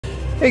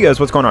Hey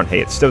guys, what's going on? Hey,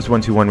 it's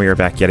Stubbs121. We are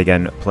back yet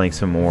again playing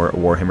some more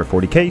Warhammer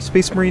 40K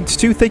Space Marines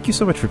 2. Thank you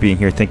so much for being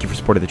here. Thank you for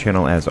supporting the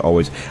channel as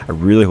always. I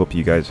really hope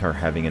you guys are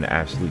having an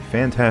absolutely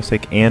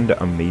fantastic and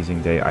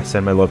amazing day. I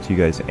send my love to you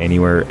guys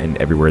anywhere and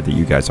everywhere that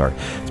you guys are.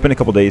 It's been a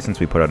couple days since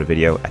we put out a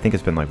video. I think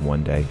it's been like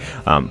one day.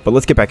 But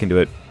let's get back into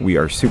it. We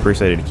are super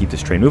excited to keep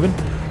this train moving.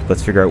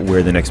 Let's figure out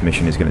where the next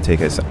mission is going to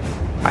take us.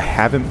 I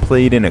haven't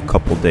played in a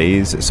couple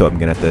days, so I'm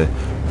going to have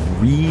to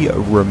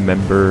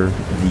remember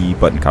the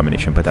button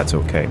combination, but that's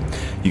okay.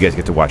 You guys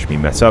get to watch me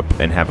mess up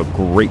and have a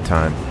great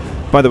time.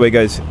 By the way,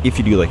 guys, if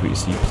you do like what you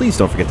see, please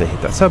don't forget to hit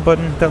that sub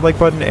button, that like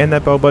button, and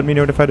that bell button to be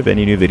notified of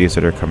any new videos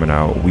that are coming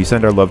out. We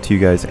send our love to you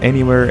guys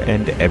anywhere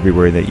and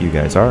everywhere that you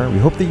guys are. We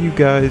hope that you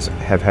guys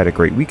have had a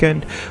great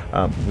weekend.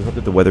 We hope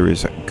that the weather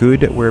is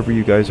good wherever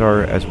you guys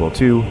are as well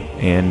too.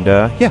 And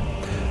yeah,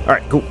 all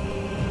right, cool.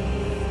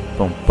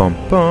 Bum bum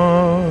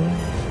bum.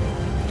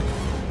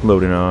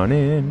 Loading on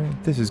in.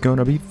 This is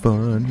gonna be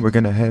fun. We're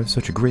gonna have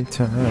such a great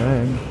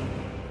time.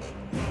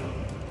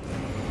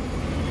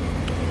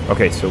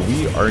 Okay, so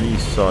we already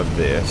saw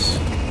this.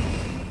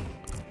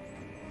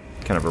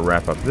 Kind of a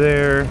wrap up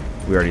there.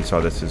 We already saw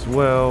this as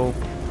well.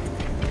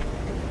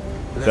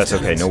 That's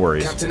okay, no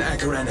worries. Captain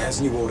Chairon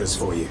has new orders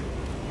for you.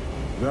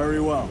 Very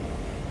well.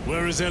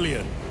 Where is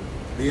Elian?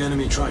 The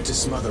enemy tried to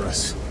smother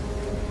us.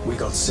 We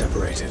got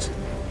separated.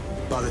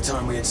 By the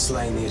time we had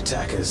slain the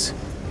attackers,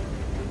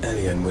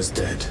 Elian was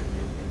dead.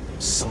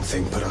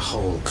 Something put a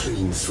hole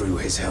clean through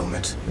his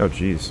helmet. Oh,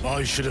 jeez.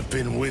 I should have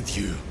been with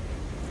you.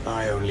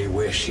 I only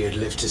wish he had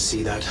lived to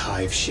see that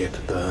hive ship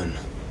burn.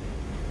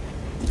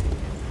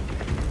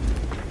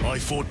 I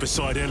fought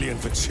beside Elian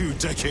for 2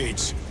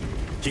 decades.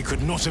 He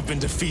could not have been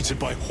defeated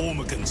by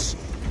Hormagaunts.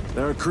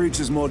 There are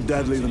creatures more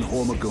deadly than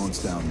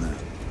Hormagaunts down there.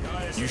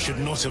 You should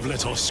not have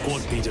let our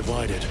squad be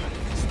divided.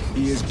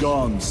 He is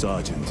gone,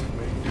 Sergeant.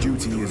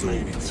 Duty is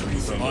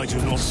over. I do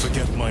not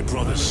forget my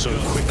brothers so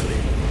quickly.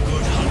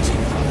 Good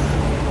hunting.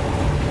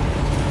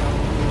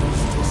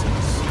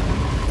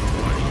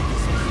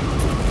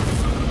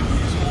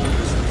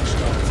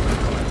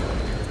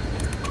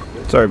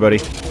 Sorry, buddy.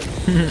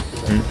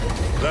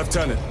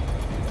 Lieutenant,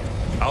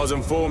 I was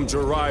informed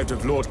you arrived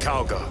with Lord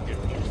Calgar.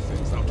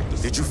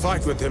 Did you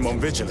fight with him on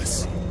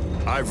Vigilus?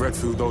 I've read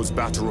through those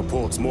battle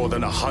reports more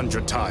than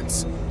 100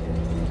 times.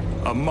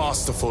 A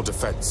masterful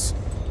defense.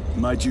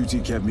 My duty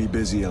kept me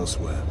busy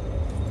elsewhere.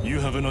 You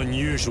have an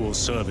unusual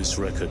service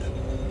record.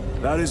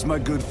 That is my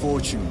good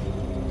fortune.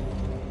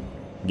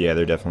 Yeah,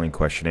 they're definitely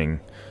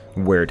questioning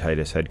where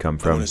Titus had come I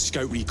from. want a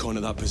scout recon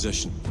at that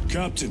position.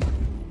 Captain,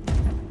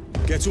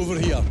 get over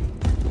here.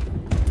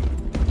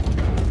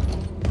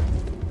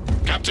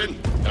 Captain,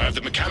 I have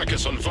the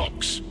Mechanicus on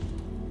Vox.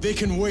 They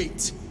can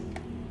wait.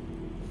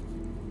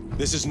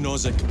 This is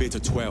Nozick Beta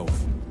 12,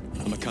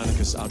 a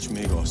Mechanicus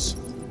Archmagos.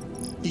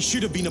 He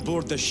should have been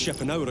aboard this ship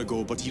an hour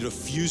ago, but he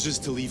refuses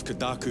to leave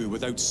Kadaku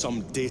without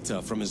some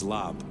data from his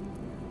lab.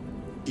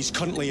 He's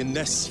currently in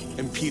this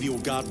Imperial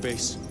Guard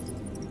base.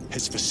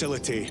 His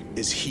facility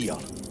is here.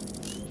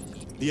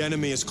 The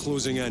enemy is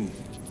closing in.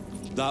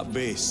 That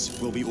base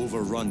will be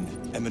overrun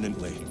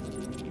imminently.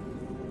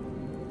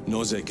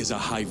 Nozick is a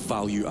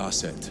high-value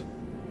asset.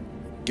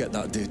 Get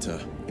that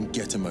data and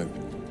get him out.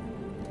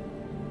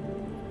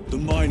 The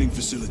mining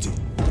facility.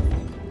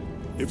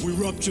 If we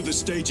rupture the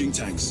staging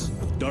tanks,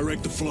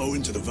 direct the flow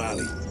into the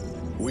valley,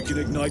 we can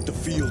ignite the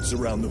fields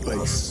around the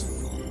base.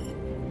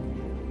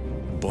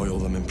 Boil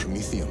them in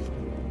promethium.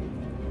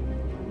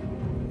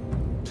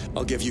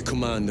 I'll give you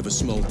command of a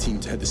small team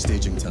to hit the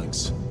staging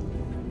tanks.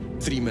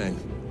 3 men.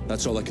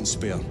 That's all I can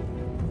spare.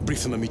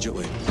 Brief them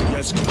immediately.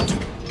 Yes, Captain.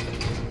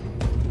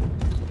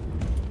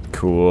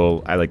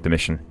 Cool. I like the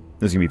mission.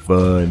 This is gonna be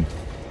fun.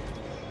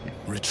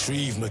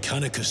 Retrieve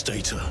Mechanicus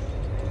data.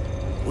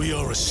 We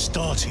are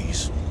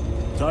Astartes.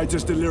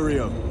 Titus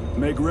Delirio,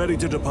 make ready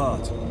to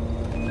depart.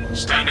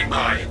 Standing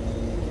by.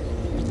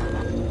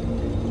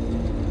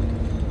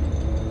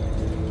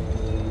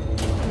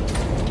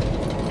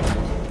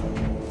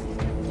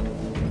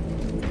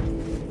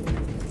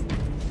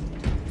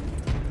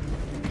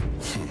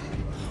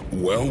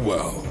 Well,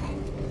 well.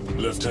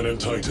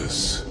 Lieutenant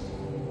Titus.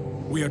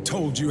 We are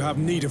told you have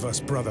need of us,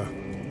 brother.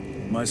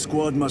 My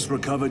squad must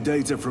recover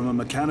data from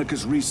a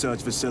Mechanicus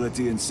research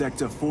facility in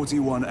Sector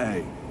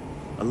 41A.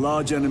 A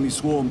large enemy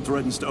swarm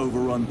threatens to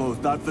overrun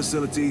both that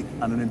facility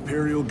and an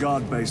Imperial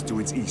Guard base to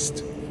its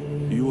east.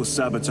 You will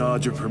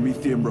sabotage a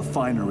promethium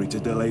refinery to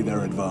delay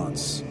their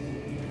advance.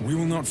 We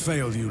will not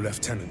fail you,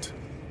 Lieutenant.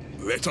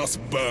 Let us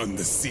burn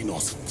the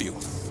Xenos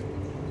filth.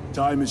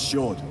 Time is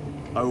short.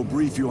 I will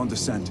brief you on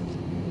descent.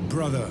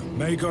 Brother,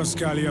 Magos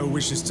Gallio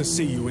wishes to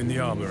see you in the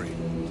armory.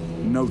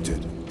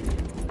 Noted.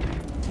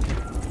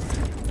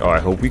 Oh, I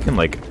hope we can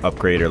like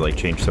upgrade or like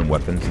change some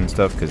weapons and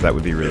stuff, because that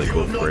would be really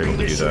cool if we're able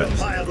to do that.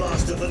 Fire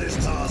blaster for this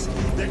task.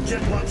 Then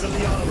get one to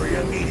the armory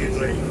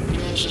immediately.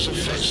 This is a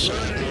face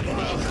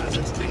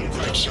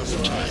quite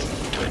some time,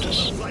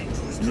 Titus.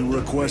 You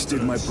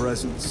requested my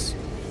presence.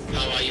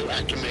 How are you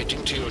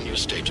acclimating to your new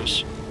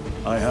status?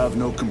 I have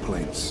no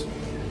complaints.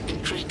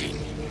 Intriguing.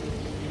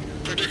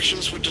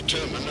 predictions would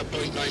determine a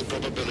 0.9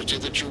 probability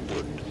that you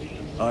would.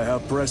 I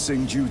have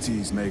pressing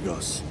duties,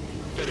 Magos.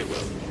 Very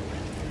well.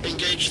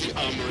 Engage the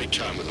armory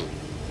terminal.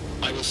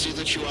 I will see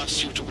that you are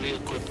suitably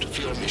equipped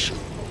for your mission.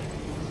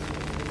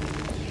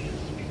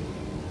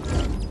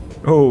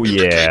 Oh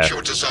yeah, Indicate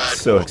your desired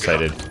so war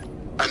excited. gear,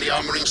 and the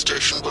armoring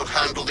station will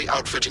handle the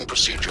outfitting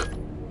procedure,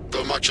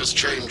 though much has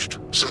changed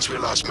since we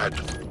last met.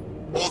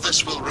 All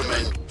this will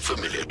remain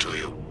familiar to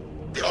you.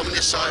 The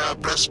Omnisire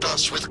blessed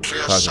us with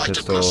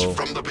clear-sightedness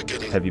from the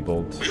beginning. Heavy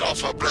bolt. We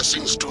offer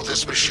blessings to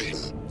this machine.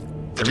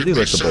 I really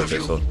like the bolt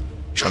pistol.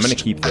 I'm gonna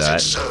keep that.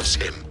 As it serves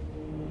him.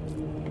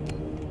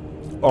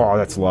 Oh,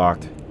 that's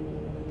locked.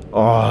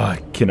 Oh,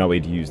 I cannot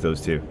wait to use those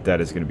two. That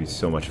is gonna be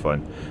so much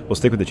fun. We'll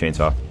stick with the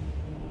chainsaw.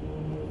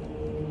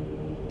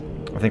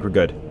 I think we're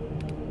good.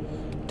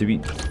 Do we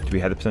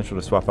have the potential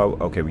to swap out?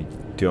 Okay, we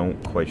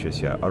don't quite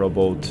just yet. Auto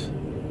bolt.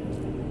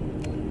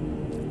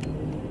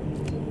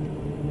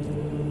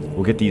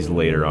 We'll get these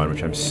later on,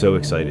 which I'm so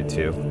excited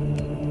to.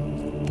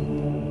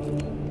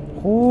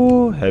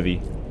 Oh,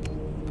 heavy.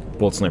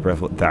 Bolt sniper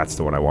rifle. That's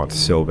the one I want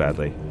so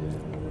badly.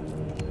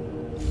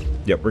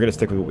 Yep, we're gonna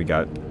stick with what we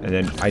got. And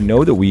then I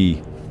know that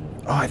we...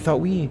 Oh, I thought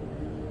we...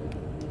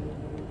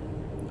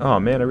 Oh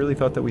man, I really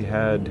thought that we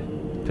had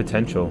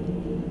potential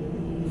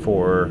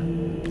for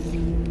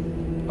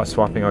us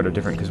swapping out a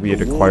different, because we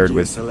had acquired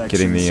with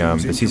getting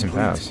the season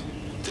pass.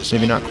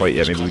 Maybe not quite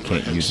yet. Maybe we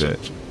can't use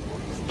it.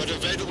 But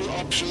available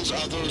options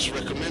are those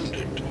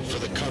recommended for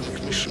the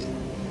current mission.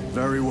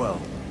 Very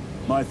well.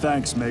 My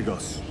thanks,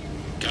 Magos.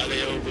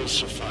 Galileo will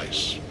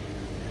suffice.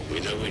 We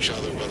know each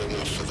other well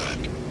enough for that.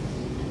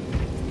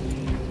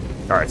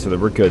 Alright, so that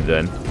we're good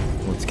then.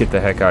 Let's get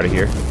the heck out of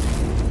here.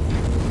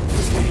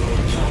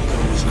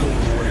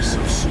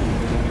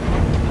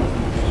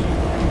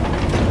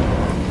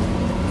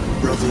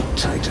 Brother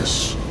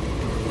Titus,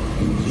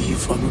 you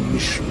leave on a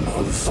mission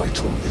of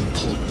vital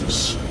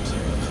importance.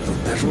 The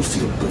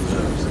battlefield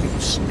below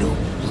leaves no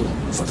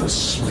room for the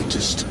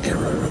slightest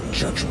error of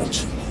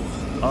judgment.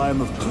 I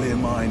am of clear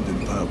mind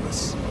and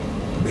purpose.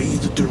 May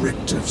the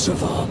directives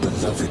of our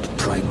beloved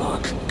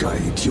Primarch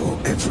guide your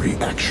every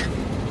action.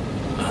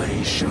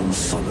 I shall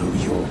follow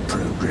your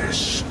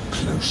progress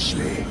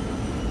closely.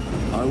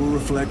 I will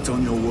reflect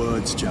on your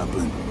words,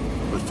 Chaplain.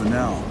 But for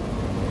now,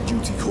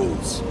 duty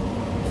calls.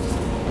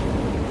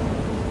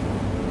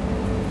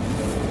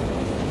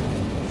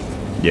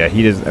 Yeah,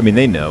 he does. I mean,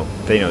 they know.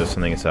 They know there's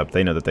something is up.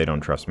 They know that they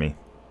don't trust me.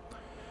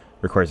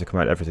 Requires a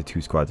combat effort of 2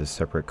 squads. A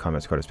separate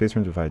combat squad of Space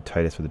Marines provide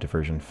Titus with a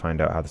diversion.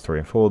 Find out how the story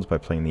unfolds by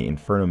playing the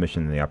Inferno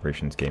mission in the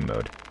Operations game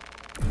mode.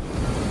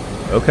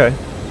 Okay.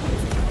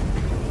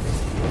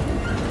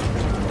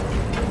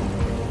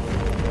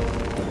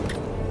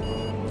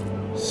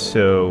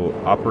 So,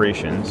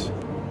 Operations.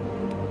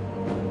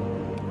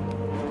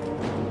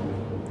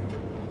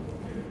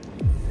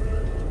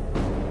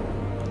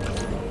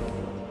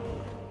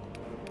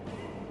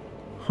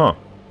 Huh.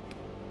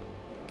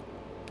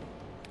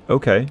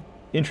 Okay.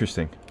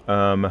 Interesting.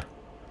 Okay,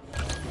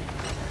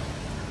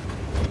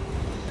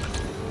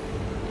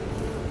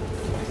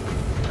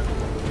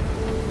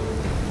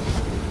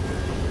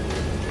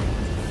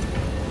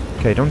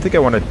 I don't think I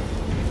want to...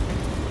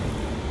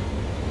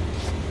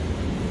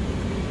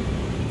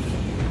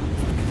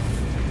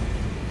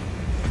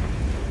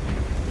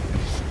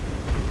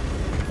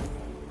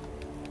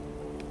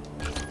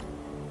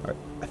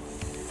 I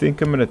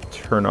think I'm going to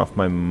turn off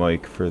my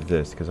mic for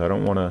this, because I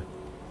don't want to...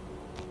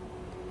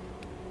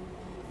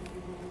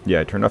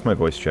 Yeah, I turned off my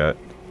voice chat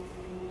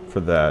for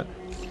that.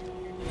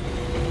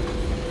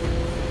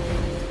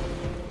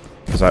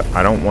 Because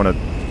I don't want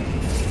to...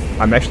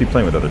 I'm actually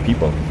playing with other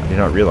people. I did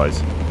not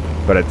realize.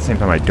 But at the same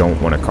time, I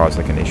don't want to cause,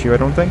 like, an issue, I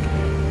don't think.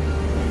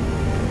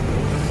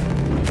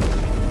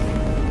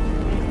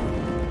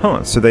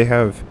 Huh, so they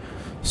have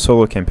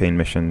solo campaign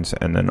missions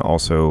and then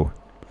also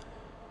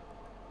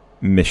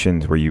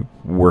missions where you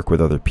work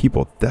with other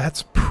people.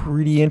 That's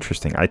pretty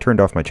interesting. I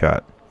turned off my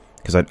chat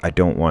because I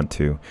don't want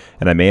to.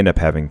 And I may end up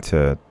having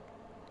to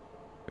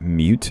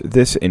mute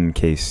this in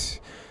case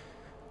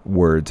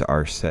words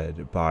are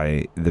said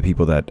by the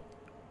people that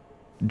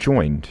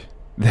joined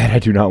that I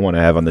do not want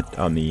to have on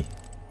the...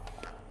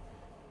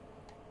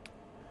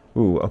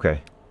 Ooh,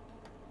 okay.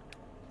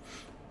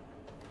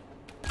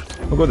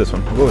 We'll go this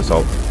one. We'll go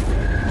assault.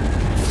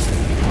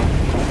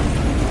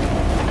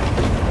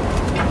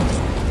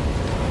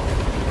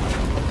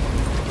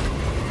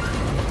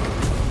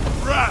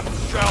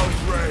 Wrath shall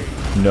reign.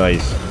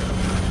 Nice.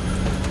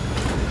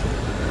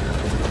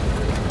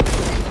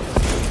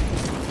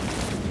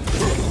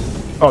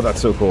 Oh,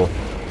 that's so cool.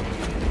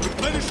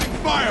 Replenishing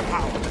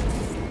firepower.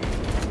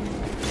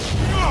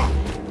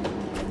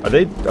 Are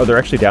they? Oh, they're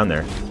actually down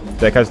there.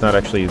 That guy's not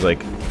actually,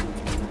 like...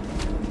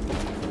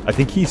 I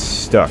think he's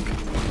stuck.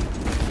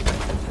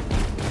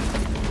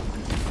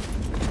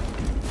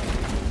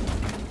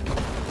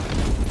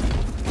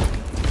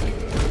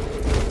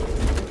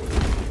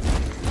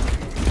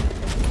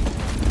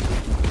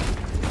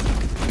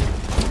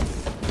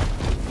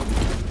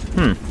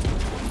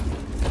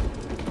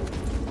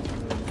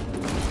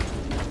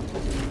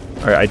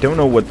 Alright, Alright, I don't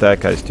know what that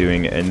guy's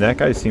doing, and that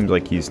guy seems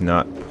like he's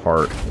not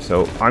part.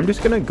 So I'm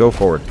just gonna go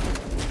forward.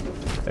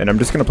 And I'm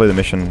just gonna play the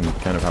mission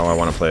kind of how I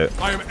want to play it.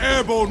 I am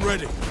airborne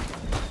ready.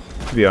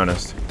 To be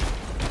honest.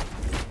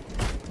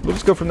 We'll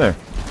just go from there.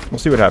 We'll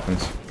see what happens.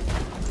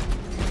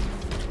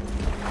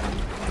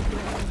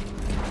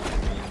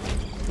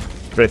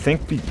 But I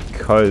think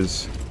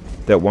because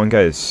that one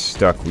guy is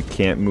stuck, we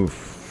can't move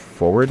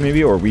forward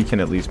maybe, or we can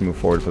at least move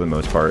forward for the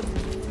most part.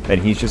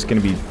 And he's just gonna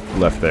be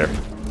left there.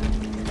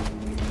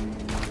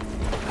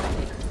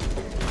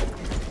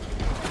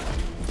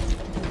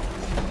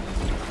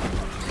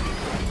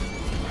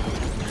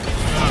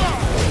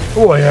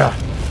 Oh yeah.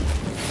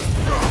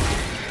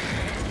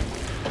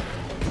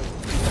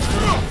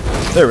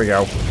 There we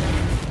go.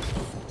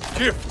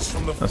 Gifts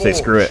from the I'll say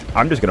screw it.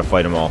 I'm just gonna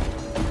fight them all.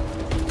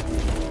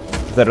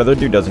 If that other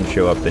dude doesn't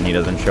show up, then he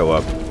doesn't show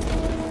up.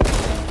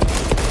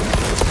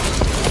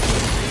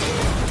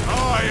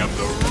 I am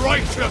the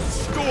righteous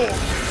storm.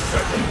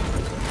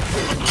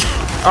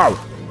 Oh.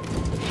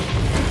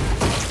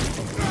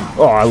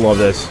 Oh, I love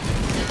this.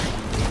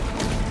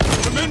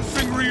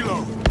 Commencing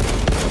reload.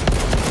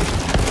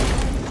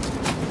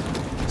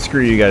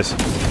 Screw you guys.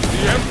 The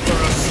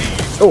Emperor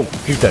sees. Oh,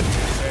 he's dead.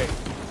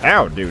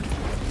 Ow, dude.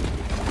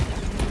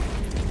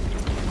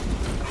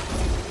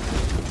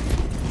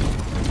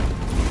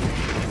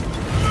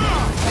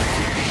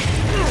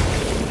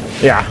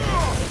 Yeah.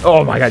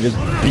 Oh my god, just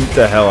beat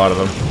the hell out of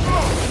him.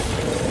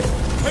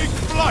 Take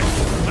flight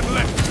and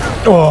let.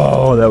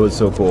 Oh, that was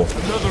so cool.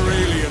 Another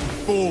alien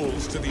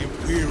falls to the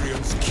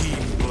Imperium's keen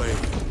blade.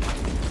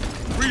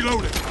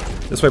 Reloading.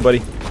 This way,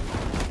 buddy.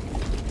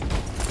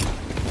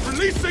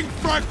 Releasing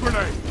frag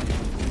grenade.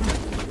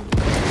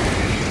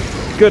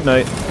 Good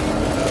night.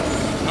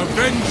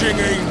 Avenging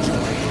angel.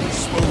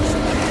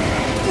 Disposal.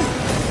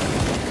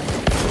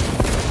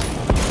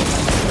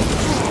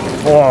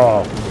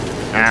 Oh.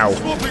 Ow.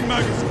 Swapping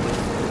magazine.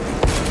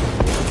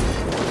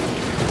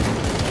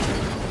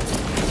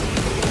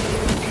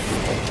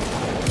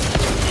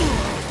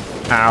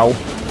 Ow.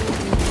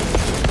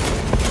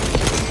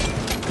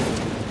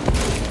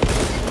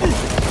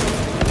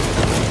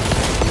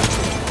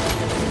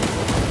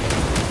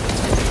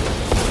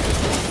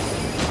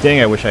 Dang,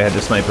 I wish I had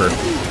the sniper.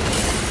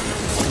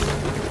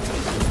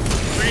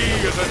 Be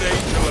as an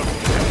angel of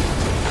death.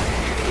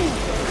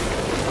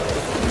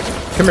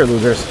 Come here,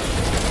 losers.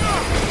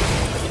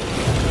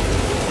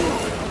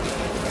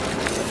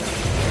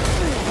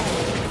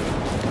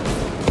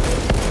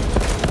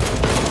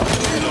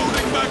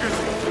 Reloading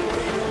magazine.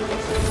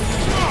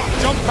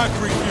 Jump pack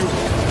refuel.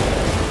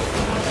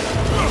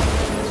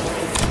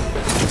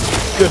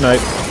 Good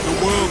night. The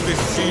world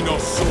this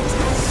Xenos sought to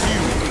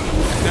consume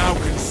now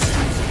consumes.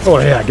 Oh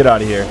yeah, get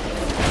out of here.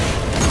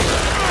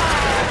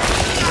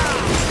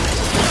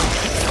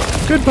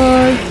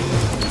 Goodbye.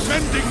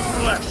 Mending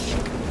flesh.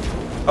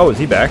 Oh, is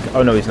he back?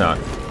 Oh no, he's not.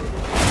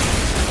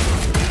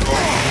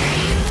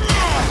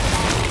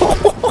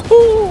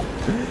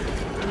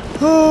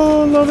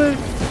 Oh, love it.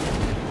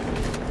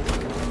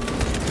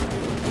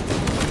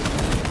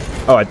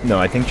 Oh, no,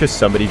 I think just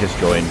somebody just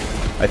joined.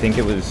 I think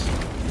it was...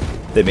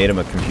 They made him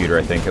a computer,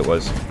 I think it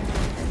was.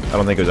 I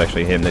don't think it was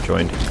actually him that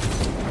joined.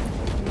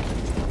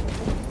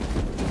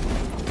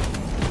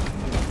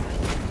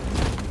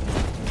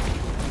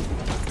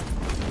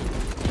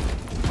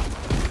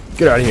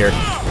 Get out of here.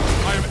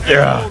 I am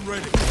airborne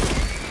ready.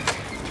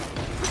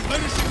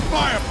 Replenishing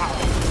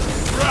firepower.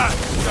 Wrath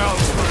shall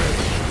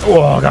reign.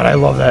 Oh god, I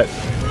love that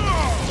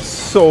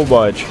so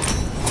much.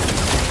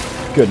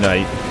 Good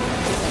night.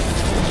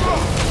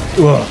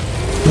 Ugh.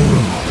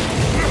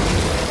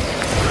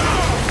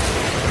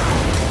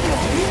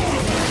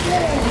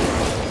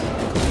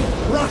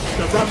 Rush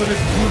the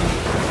ravenous brood.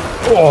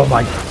 Oh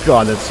my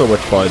god, that's so much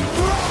fun.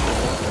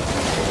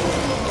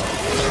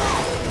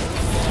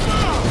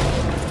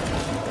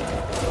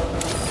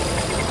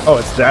 Oh,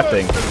 it's that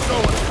thing.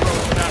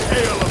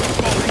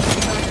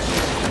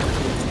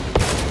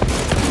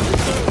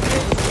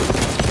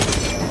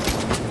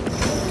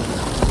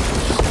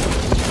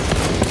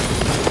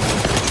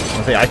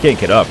 I can't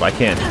get up. I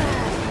can't.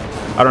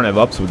 I don't have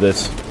ups with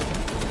this.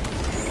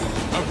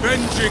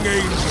 Avenging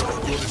angel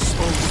at your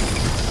disposal.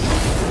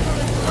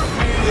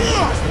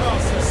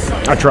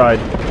 I tried.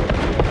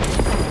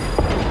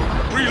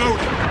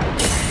 Reloading.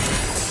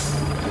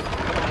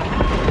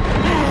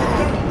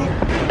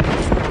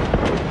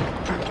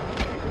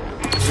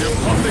 The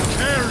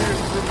apothecarian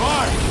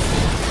revived.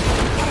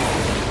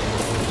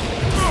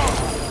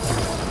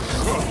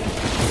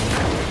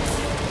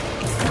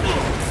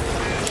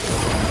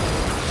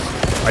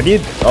 I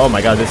need... Oh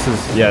my god, this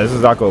is... Yeah, this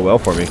is not going well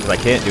for me, because I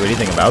can't do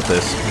anything about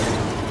this.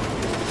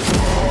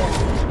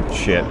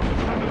 Shit.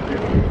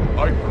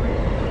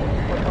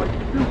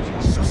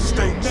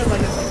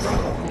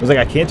 I was like,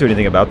 I can't do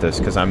anything about this,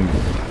 because I'm...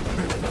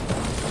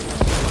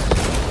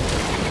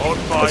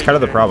 That's kind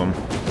of the problem.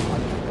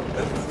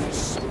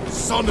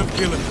 Son of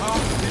Gillen.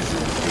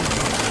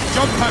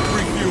 Jump pack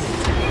refuel.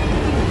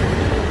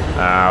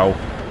 Ow.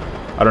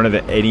 I don't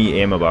have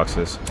any ammo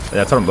boxes.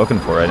 That's what I'm looking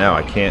for right now.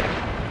 I can't...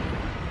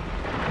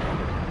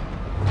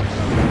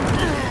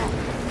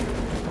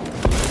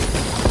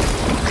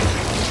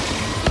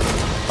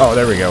 Oh,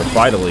 there we go.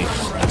 Finally.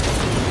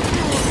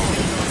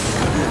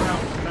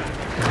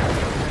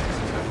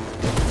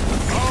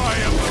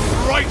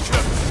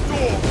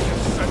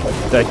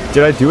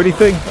 Did I do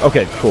anything?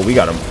 Okay, cool. We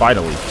got him.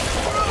 Finally.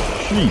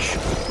 Sheesh.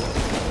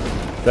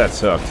 That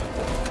sucked.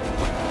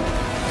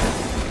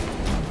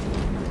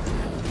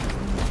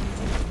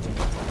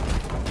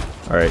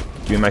 Alright,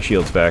 give me my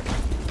shields back.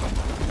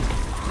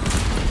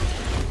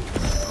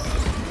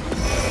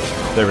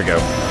 There we go.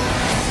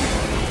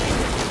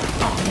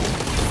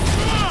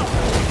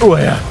 Oh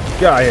yeah,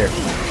 get out of here.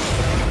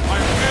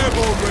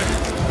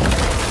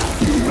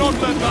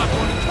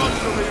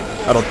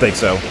 I don't think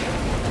so.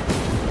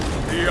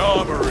 The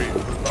armory.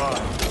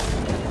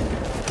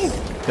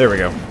 There we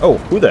go. Oh,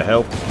 who the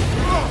hell?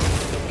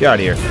 Get out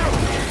of here.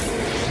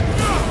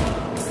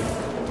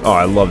 Oh,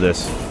 I love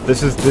this.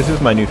 This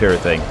is my new favorite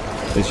thing.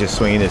 It's just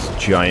swinging this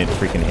giant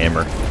freaking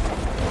hammer.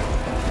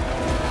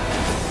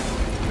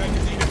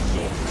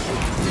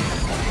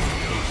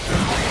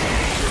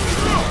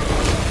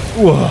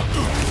 Whoa.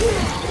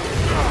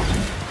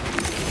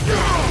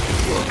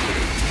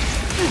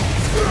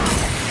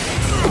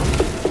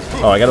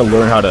 Oh, I gotta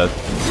learn how to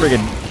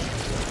friggin'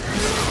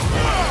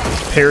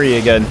 parry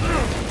again.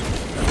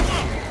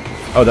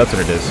 Oh, that's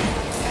what it is.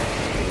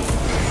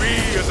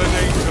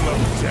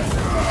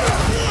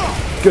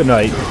 Good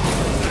night.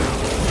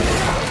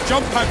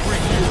 Jump pack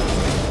review.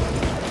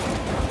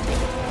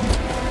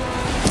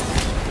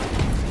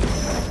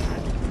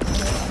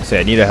 Say,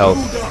 I need a health.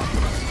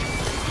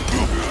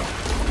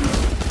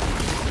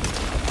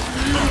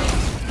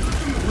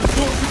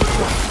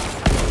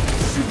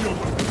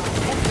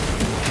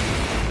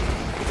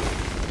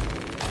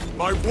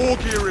 My war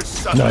gear is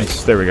set.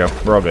 Nice. There we go.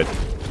 We're all good.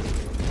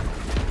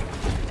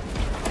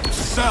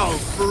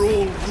 Salve for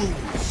all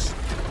wounds.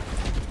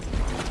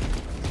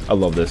 I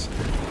love this.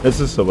 This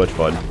is so much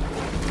fun.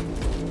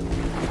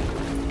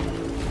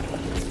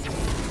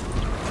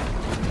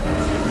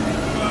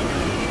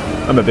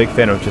 I'm a big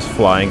fan of just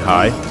flying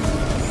high.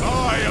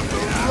 I am the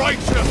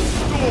righteous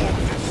storm.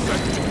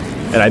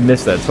 And I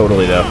missed that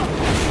totally though.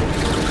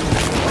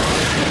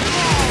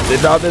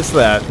 Did not miss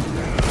that.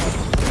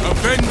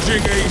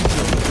 Avenging angel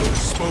will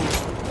expose.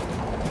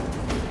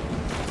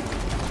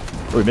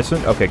 Are we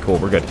missing? Okay, cool.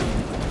 We're good.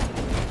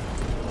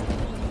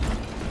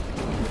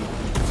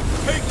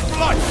 Take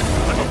flight.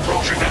 I'm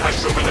approaching the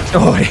hydrometer.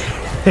 Oh,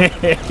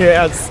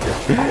 yes.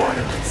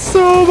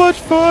 So much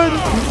fun.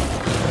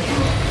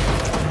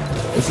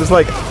 This is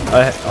like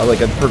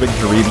a perfect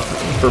dream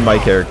for my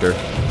character.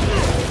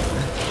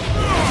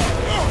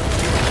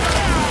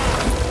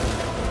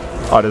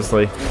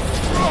 Honestly.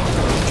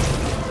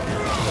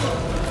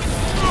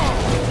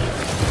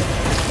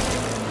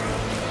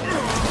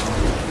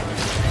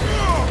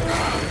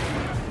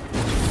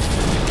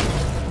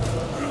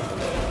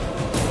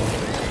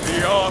 The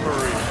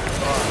armory.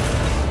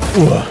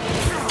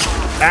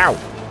 Ow.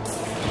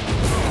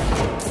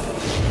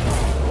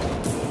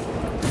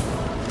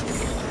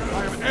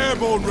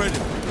 Airborne ready.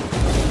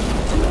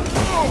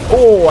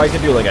 Oh, I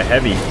can do like a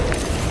heavy.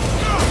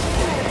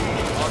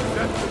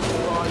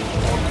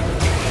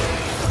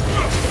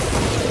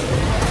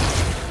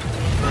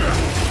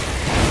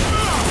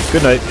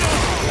 Good night.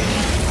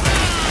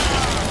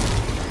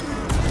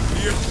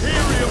 The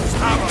Imperial's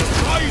hammer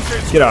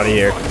rises. Get out of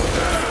here.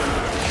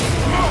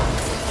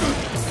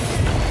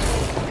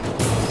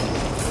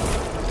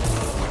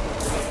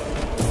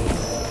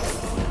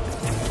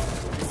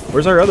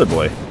 Where's our other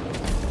boy?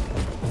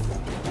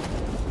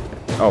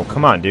 Oh,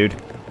 come on, dude.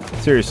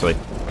 Seriously.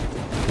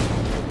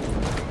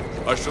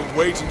 I shall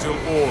wait until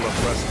all are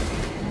present.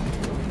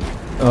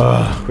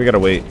 Ugh, we gotta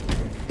wait.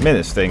 Man,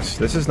 this stinks.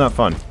 This is not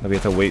fun. We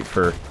have to wait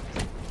for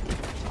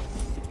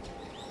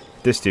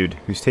this dude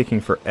who's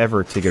taking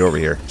forever to get over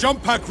here.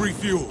 Jump pack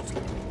refueled.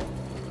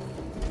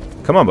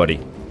 Come on, buddy.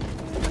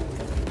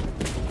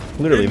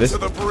 Literally, Into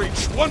the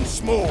breach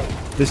once more.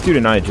 This dude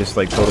and I just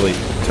like totally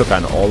took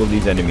on all of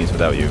these enemies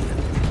without you.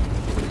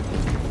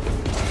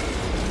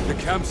 The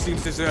camp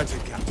seems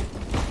deserted, Captain.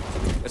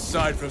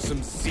 Aside from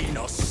some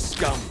Xenos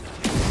scum.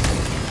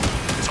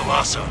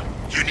 Talassa,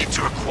 you need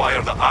to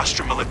acquire the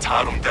Astra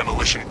Militarum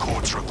demolition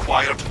codes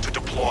required to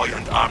deploy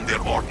and arm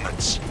their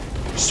ordnance.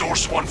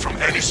 Source one from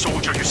any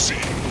soldier you see,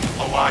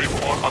 alive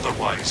or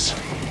otherwise.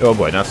 Oh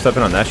boy, not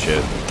stepping on that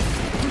shit.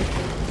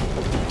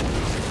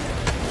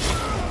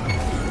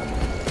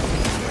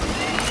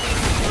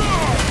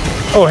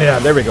 Oh yeah,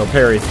 there we go,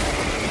 parry.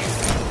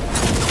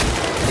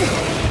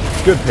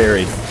 Good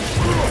parry.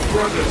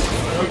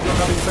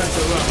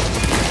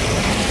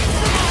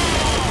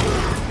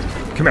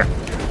 Come here.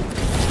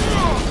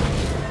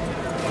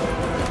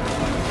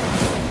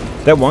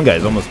 That one guy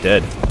is almost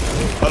dead.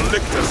 A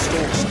lictor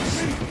stalks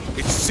us.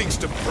 It seeks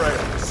to prey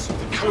us.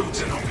 The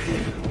codes are not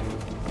here.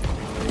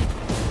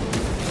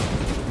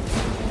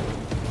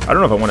 I don't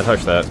know if I want to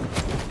touch that.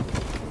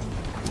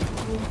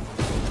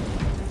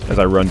 As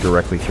I run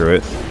directly through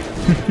it.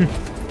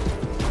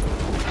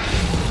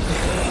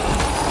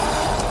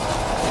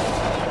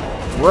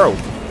 Bro.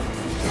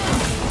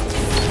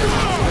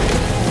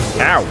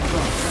 Ow.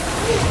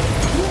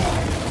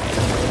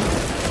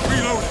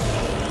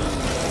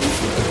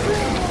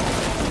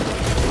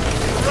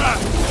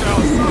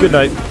 Good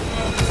night.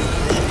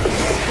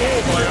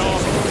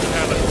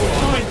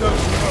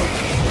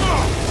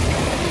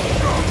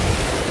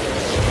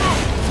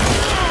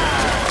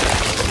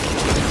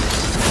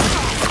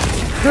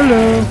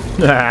 Hello.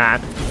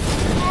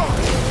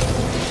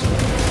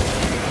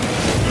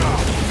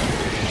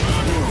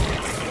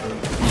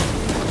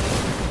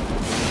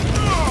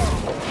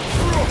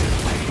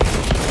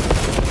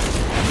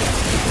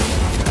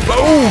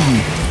 Boom!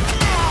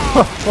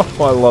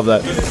 Oh, I love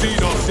that.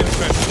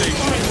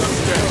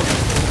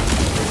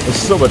 It's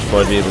so much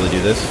fun to be able to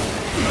do this.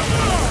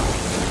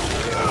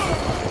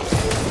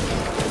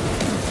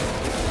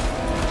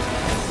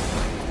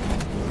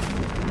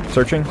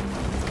 Searching?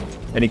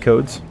 Any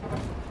codes?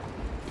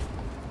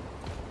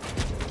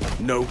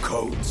 No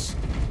codes.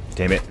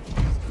 Damn it.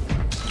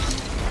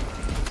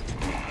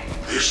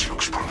 This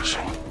looks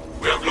promising.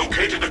 We have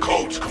located the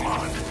codes,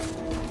 Command.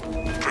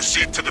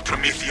 Proceed to the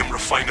Promethium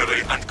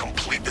refinery and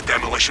complete the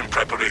demolition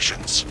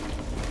preparations.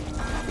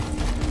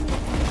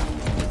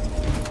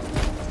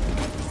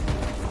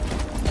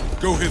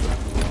 Go hither.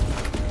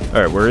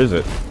 Alright, where is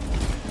it?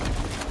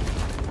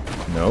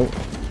 No.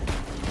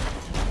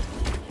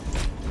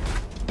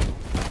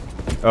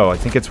 Oh, I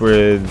think it's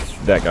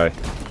with that guy.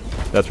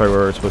 That's probably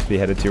where we're supposed to be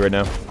headed to right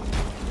now.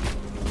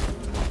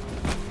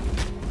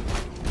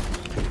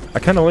 I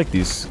kind of like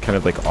these kind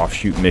of like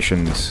offshoot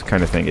missions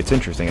kind of thing. It's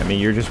interesting. I mean,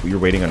 you're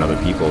waiting on other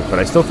people, but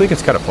I still think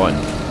it's kind of fun.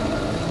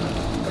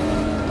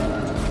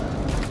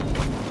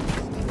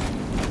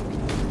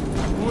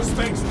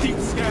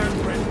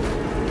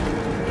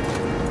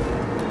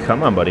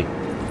 Come on, buddy.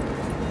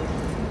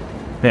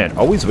 Man,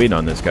 always waiting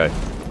on this guy.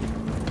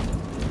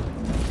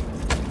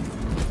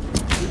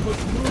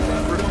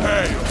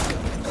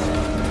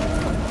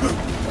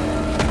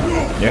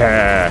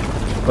 Yeah,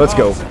 let's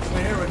go.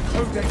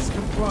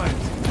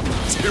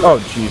 Oh,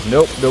 jeez.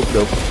 Nope, nope,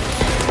 nope.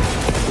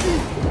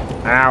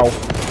 Ow.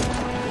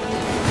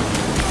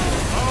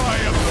 I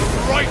am the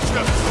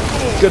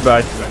righteous.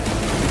 Goodbye.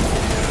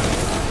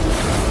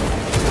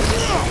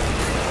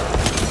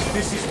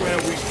 This is where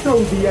we show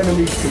the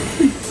enemy's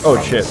defeat.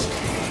 Oh, shit.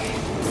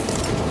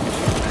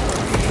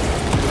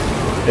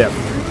 Yep.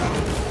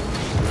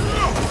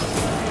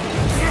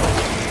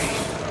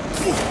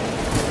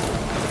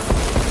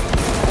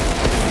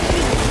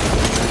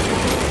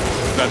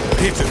 That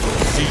pitiful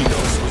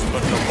Xenos was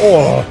but the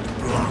Oh.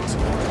 blood.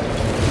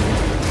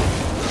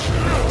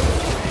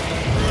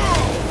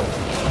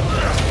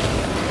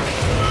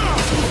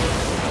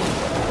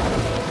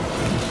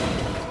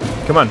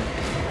 Come on.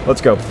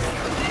 Let's go.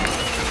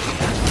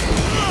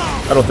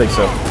 I don't think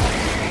so.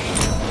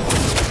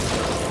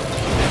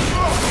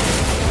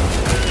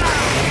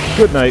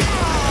 Good night,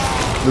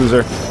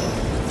 loser.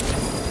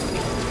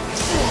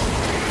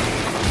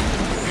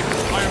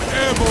 I am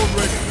airborne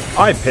ready.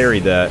 I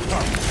parried that.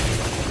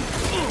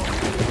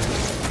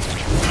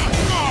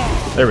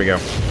 There we go.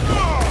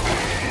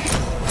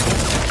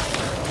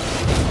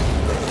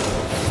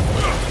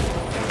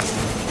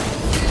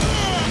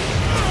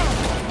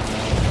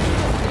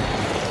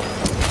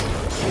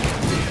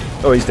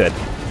 Oh, he's dead.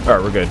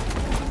 Alright, we're good.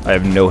 I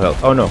have no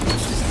health. Oh no.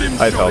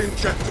 I have health.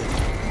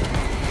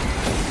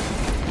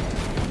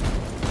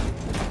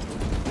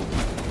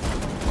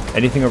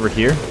 Anything over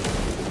here?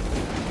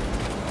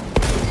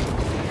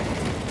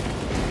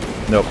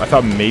 Nope. I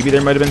thought maybe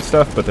there might have been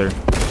stuff, but there...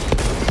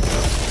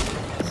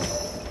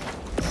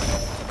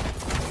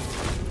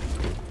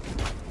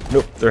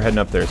 Nope, they're heading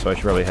up there, so I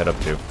should probably head up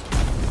too.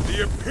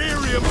 The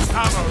Imperium's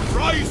hammer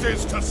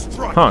rises to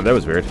strike. Huh, that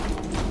was weird.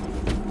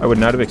 I would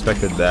not have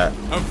expected that.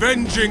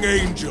 Avenging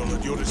angel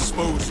at your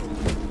disposal.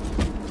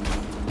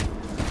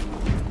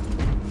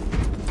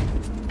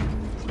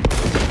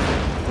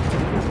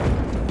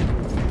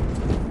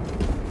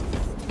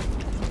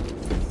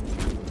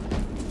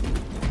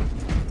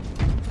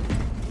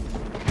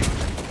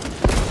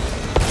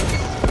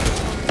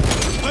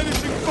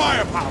 Replenishing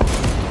firepower.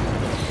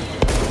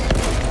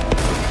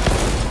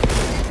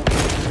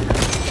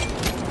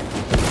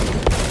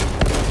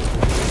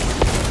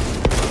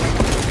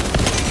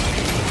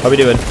 How we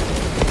doing?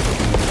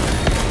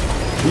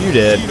 You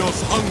dead.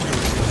 Xenos' hunger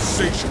is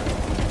insatiable,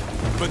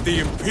 but the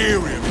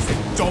Imperium is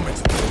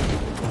indomitable.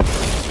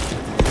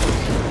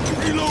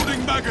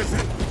 Reloading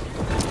magazine.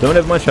 Don't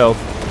have much health.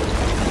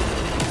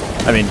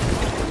 I mean...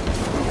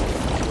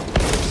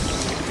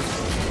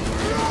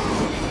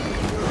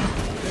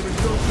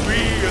 We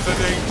as an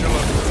angel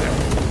of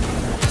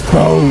death.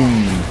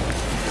 Boom!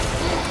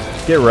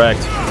 Get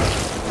wrecked.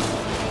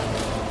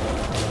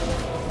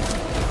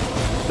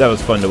 That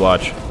was fun to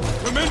watch.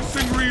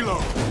 Commencing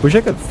reload. Wish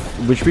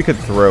we could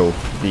throw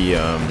the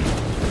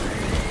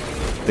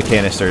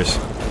canisters.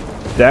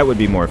 That would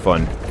be more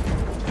fun.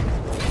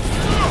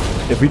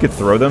 If we could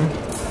throw them.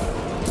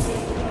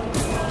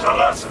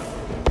 Talassa,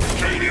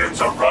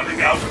 Cadians are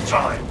running out of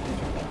time.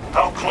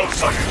 How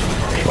close are you?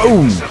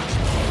 Boom!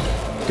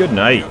 Good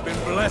night. You've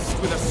been blessed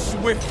with a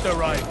swift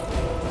arrival.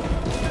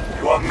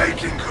 You are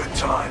making good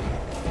time.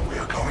 We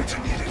are going to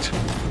need it.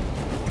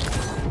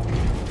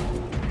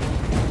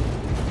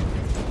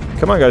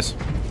 Come on, guys.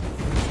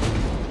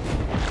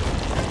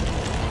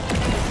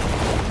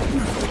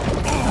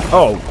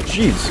 Oh,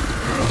 jeez.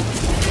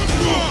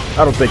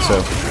 I don't think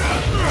so.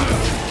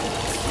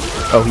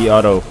 Oh, he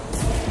auto.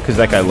 Because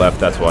that guy left,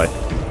 that's why.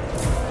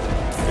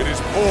 It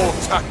is poor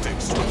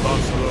tactics to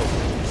advance alone.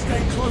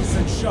 Stay close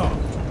and sharp.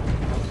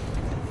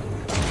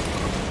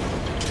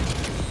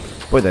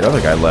 Boy, that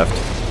other guy left.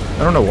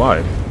 I don't know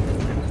why.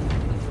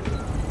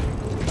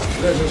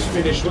 Let us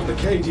finish what the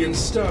Cadians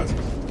started.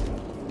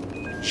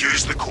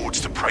 Use the codes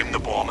to prime the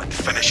bomb and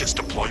finish its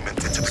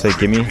deployment into the Say,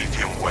 give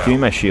me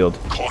my shield.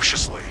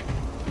 Cautiously,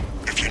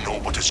 if you know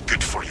what is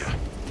good for you.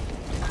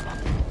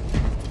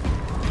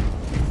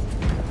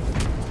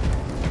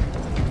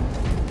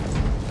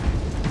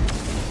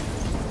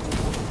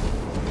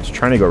 Just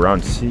trying to go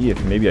around and see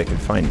if maybe I can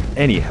find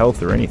any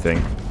health or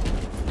anything.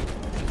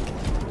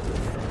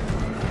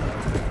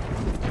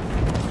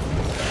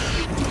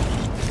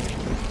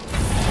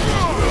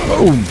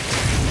 Boom!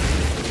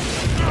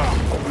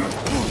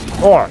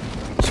 Oh,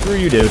 screw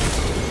you, dude.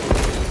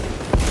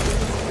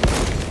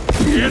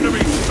 The enemy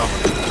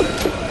summoned.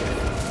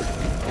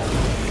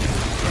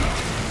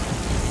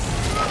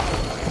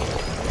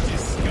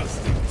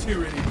 Disgusting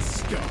Tyranid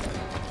stuff.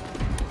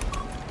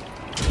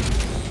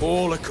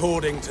 All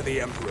according to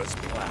the Emperor's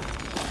plan.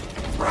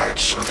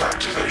 Rites of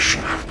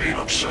activation have been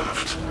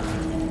observed.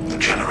 The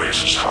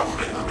generators hum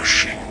in the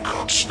machine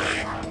god's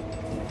name.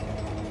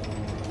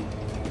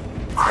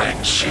 Crane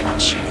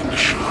sequencing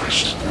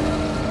initialized.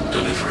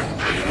 Delivering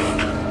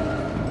payload.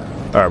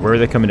 Alright, where are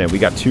they coming in? We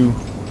got two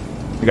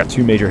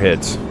major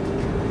hits.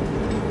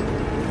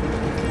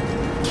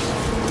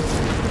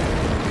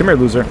 Come here,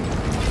 loser.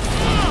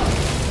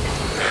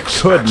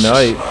 Good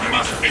night.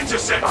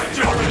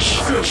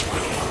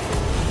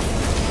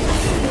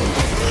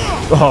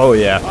 Oh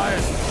yeah.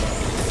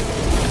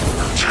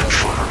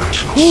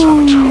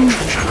 Woo.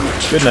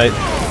 Good night.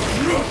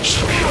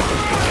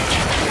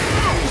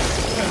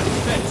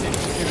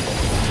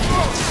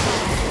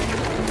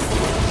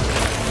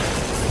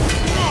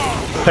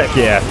 Heck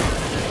yeah.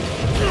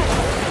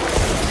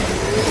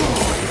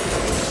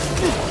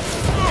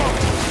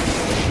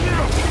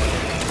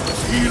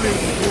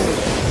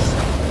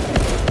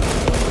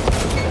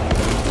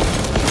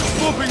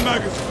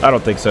 I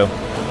don't think so.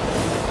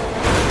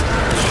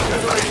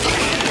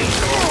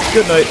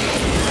 Good night.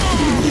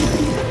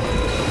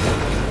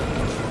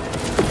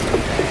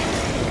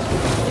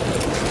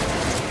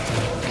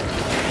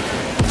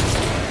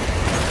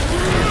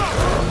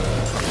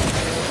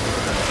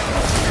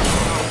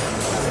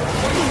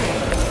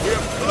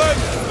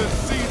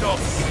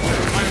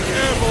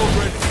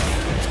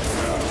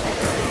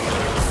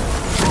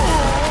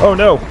 Oh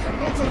no!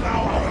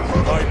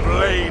 My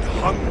blade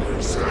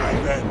hungers for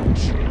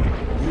revenge.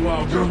 You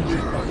are wounded.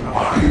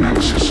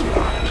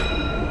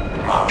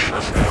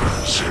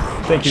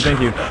 Thank you, thank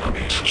you.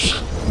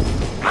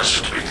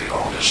 Blessed be the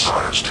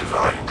Omnissiah's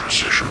divine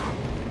precision.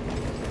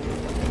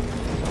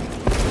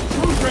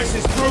 Progress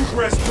is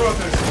progress,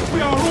 brothers.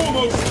 We are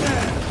almost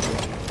there.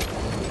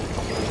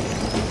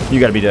 You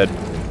gotta be dead.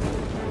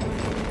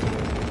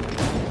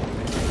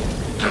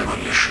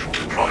 Demolition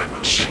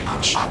deployment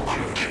sequence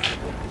concluded.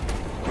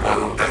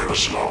 No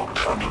errors logged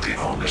under the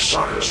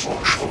Omnissiah's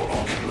watchful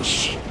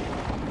oculus.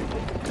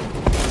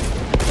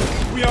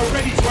 We are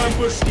ready to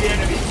ambush the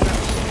enemy.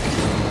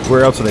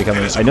 Where else are they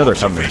coming? I know they're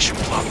coming.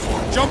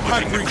 Jump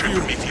pack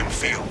review. Medium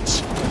fields.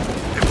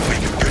 It will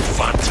make a good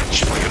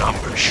vantage for your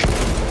ambush.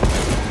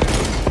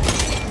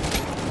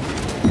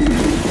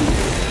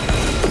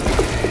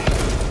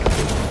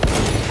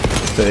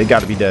 So they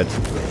gotta be dead.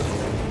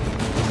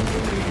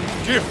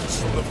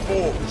 Gifts from the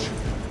forge.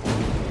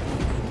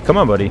 Come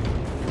on, buddy.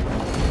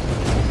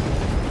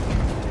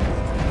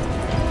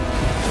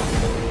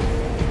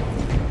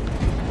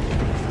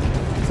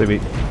 So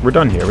we're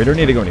done here. We don't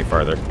need to go any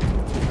farther.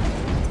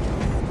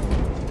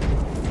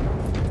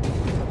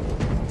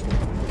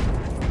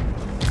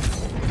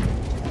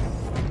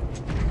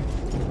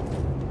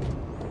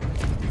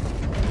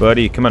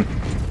 Buddy, come on.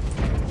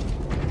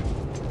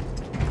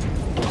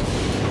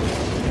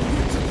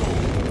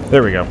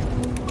 There we go.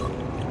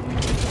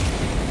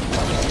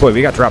 Boy,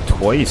 we got dropped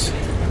twice.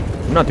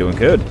 I'm not doing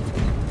good.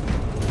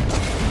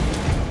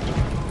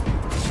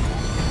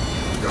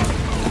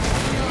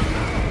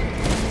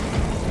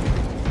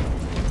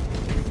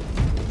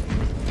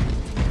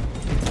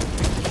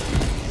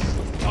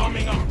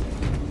 Arming up.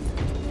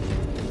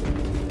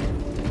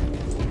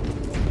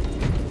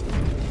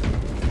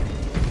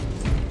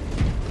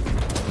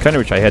 Kind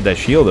of wish I had that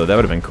shield though. That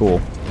would have been cool,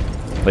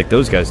 like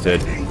those guys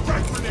did.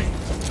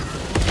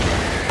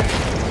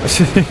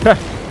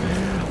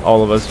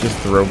 All of us just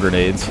throw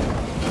grenades.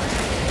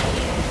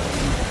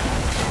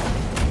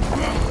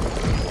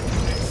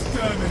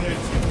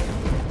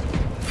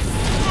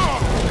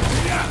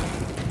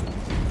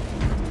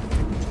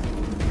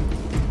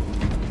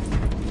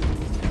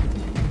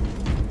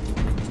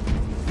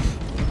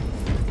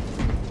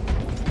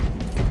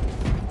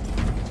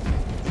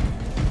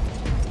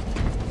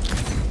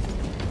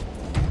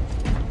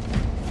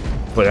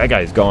 Boy, that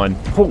guy's gone.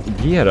 Oh,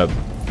 he had a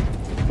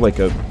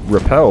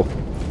repel.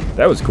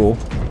 That was cool.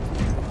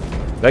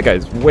 That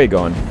guy's way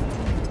gone.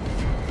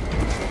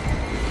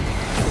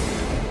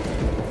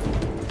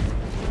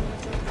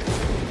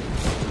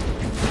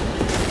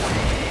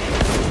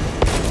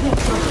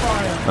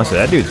 Honestly,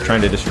 that dude's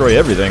trying to destroy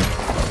everything.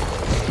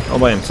 All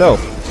by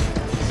himself.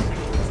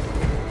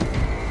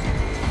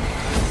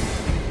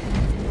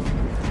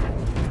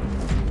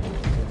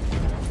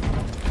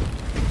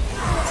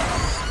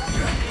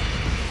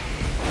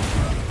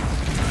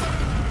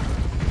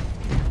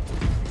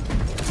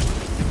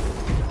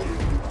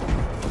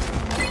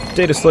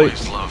 Data slate.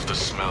 Always loved the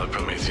smell of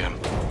Prometheum.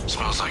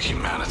 Smells like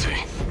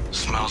humanity.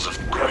 Smells of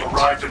great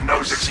arrived at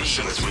Nozick's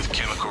facility. With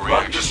chemical Run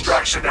reactions.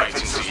 distraction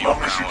efforts as long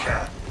as you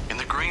can. In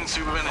the green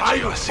super energy,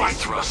 I see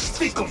thrust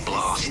and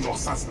blast.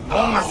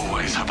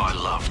 Always have I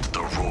loved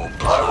the raw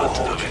blood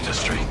of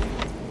industry.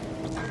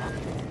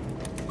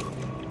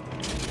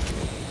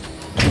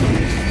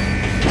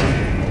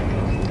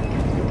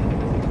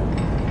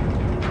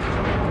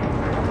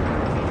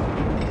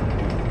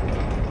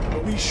 Are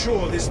we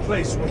sure this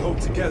place will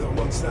hold together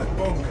once that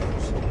bomb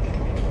goes?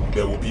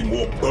 There will be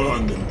more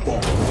burn than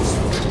bomb this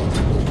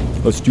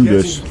way. Let's do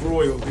this. Getting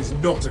broiled is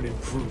not an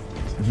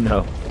improvement.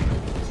 No.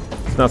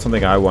 It's not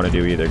something I want to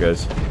do either,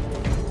 guys.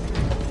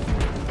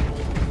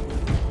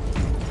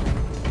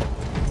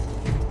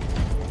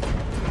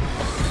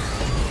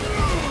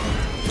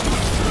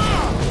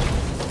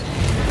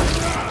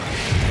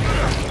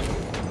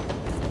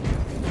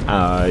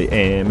 I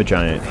am a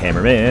giant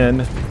hammer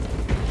man.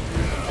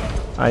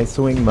 I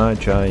swing my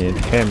giant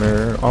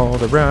hammer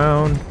all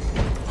around.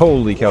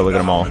 Holy cow, look at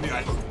them all.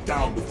 I looked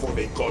down before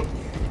they got me.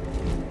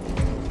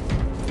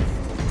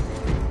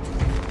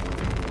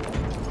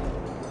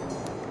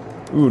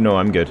 Ooh, no,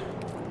 I'm good.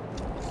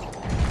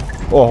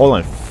 Oh, hold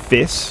on.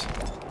 Fists?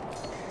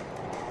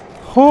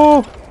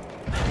 Oh!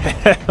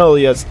 Hell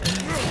yes.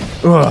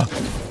 Ugh.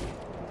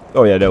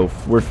 Oh, yeah, no.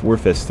 We're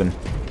fisting.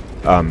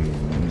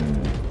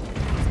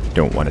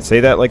 Don't want to say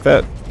that like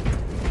that.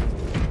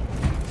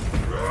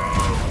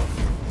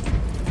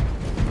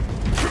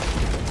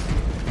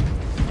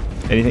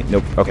 Anything?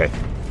 Nope. Okay.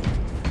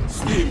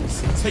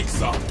 Steams, take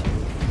some.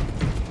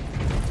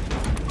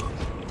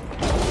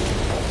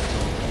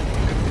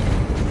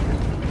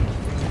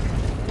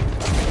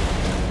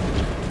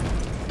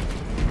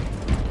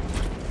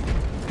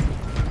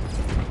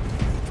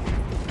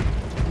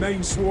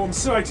 Main swarm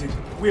sighted.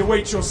 We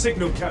await your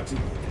signal, Captain.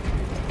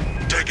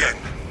 Dig in.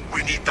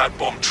 We need that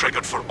bomb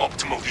triggered for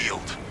optimal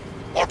yield.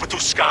 Orbital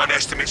scan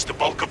estimates the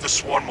bulk of the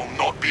swarm will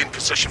not be in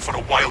position for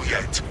a while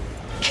yet.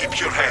 Keep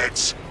your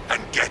heads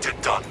and get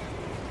it done.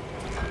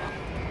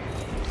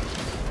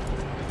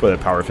 Boy,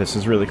 that power fist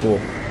is really cool.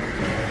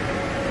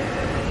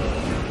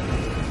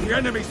 The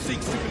enemy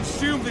seeks to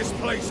consume this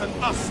place and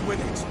us with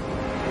it.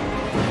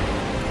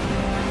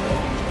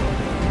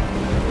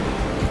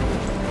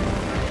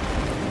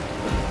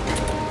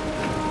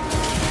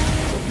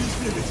 The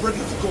beast is ready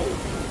to go.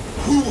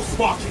 Who will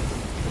spark it?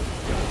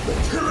 The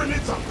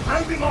Tyranids are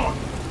piling on.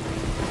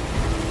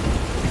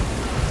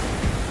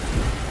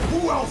 Who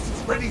else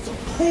is ready to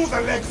pull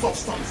the legs off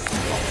some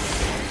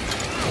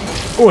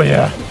stuff? Oh,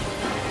 yeah.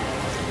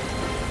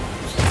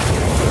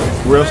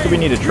 Where else do we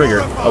need a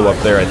trigger? Oh, up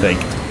there, I think.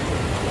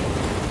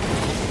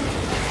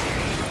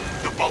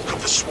 The bulk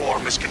of the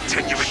swarm is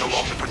continuing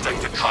along the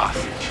protected path.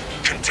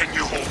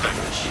 Continue holding.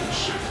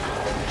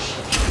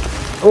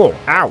 Oh,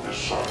 ow.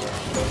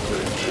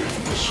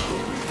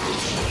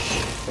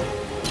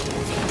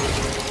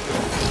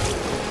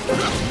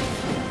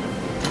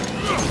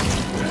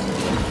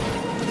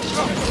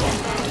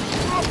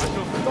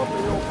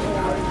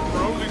 For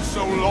only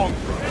so long.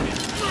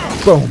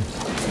 Boom.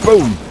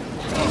 Boom.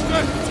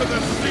 Death to the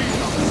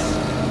Caesars!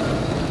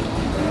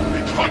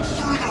 It cuts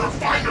through the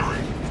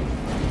refinery!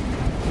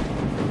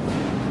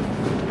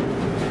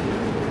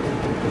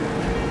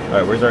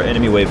 Alright, where's our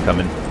enemy wave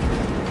coming?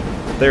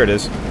 There it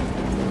is. It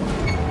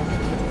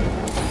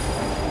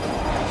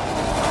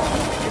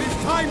is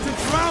time to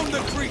drown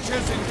the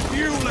creatures in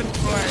fuel and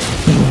flame!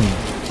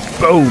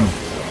 Boom.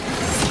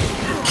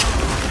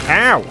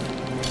 Ow.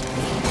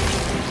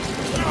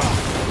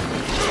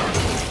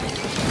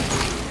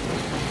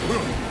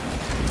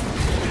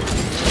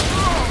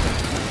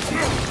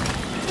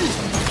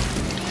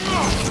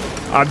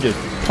 I'm just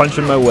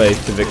punching my way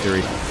to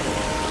victory.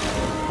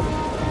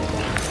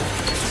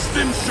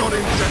 Stim shot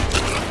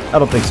inject. I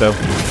don't think so.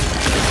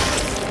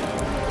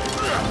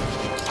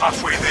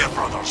 Halfway there,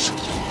 brothers.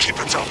 Keep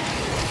it up.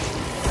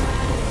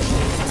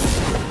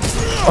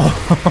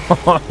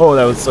 Oh,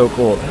 that was so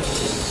cool. The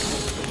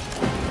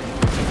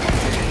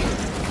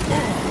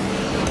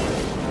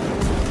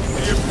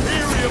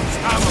Imperium's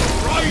hammer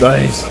rises.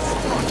 Nice.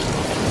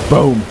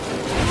 Boom.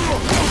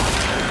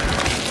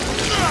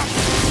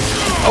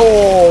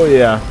 Oh,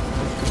 yeah.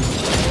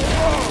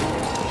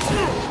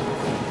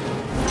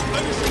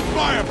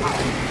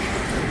 Firepower.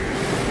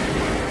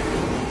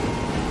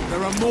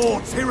 There are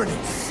more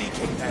Tyranids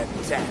seeking their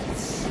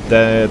deaths.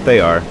 That they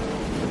are.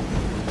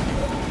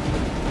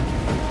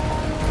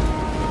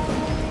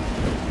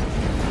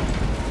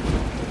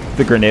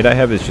 The grenade I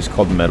have is just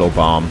called Metal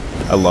Bomb.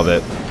 I love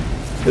it.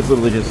 It's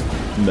literally just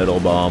Metal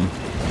Bomb.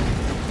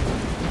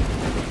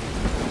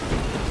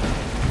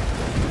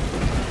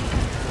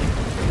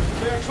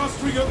 They are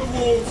clustering at the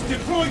walls.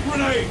 Deploy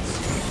grenades.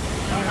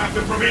 I have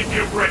the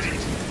Prometheus ready.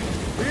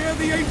 We are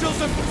the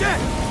angels of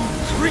death,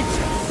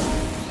 creatures.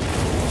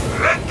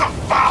 Let the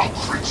foul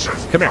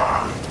creatures Come here.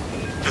 burn.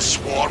 The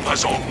swarm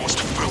has almost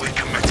fully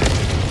committed.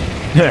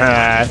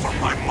 For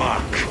my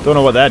mark. Don't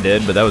know what that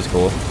did, but that was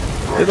cool.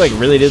 It like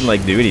really didn't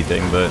like do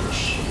anything, but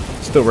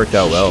still worked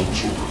out well.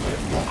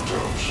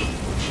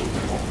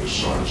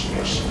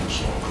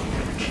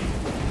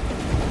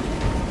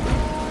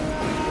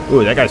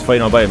 Ooh, that guy's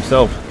fighting all by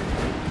himself.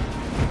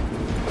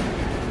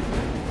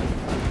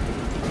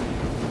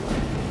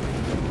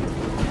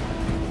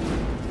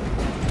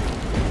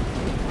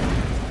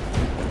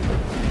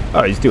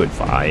 Oh, he's doing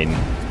fine.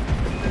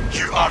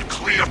 You are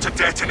clear to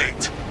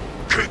detonate.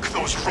 Cook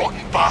those rotten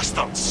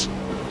bastards.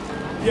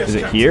 Yes, Is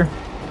it Captain. here?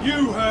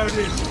 You heard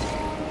it.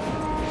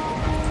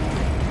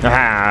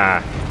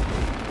 Ah!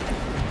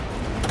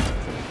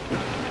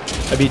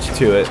 I beat you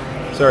to it.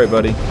 Sorry,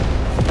 buddy.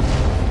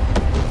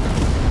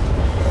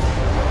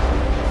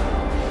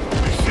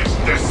 This is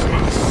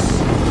Decimus.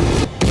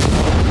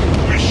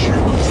 Wish you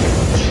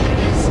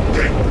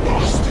dead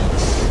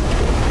bastards.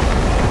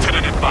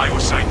 Tyranid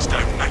biosigns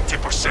down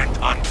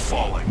 90% and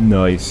falling.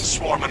 Nice.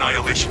 Swarm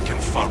annihilation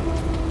confirmed.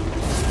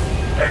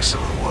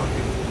 Excellent work.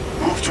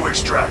 Move to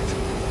extract.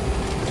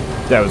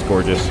 That was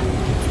gorgeous.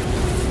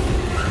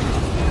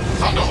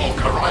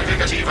 Thunderhawk arriving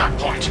at evac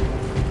point.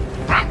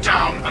 Ramp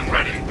down and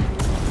ready.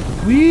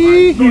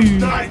 Wee!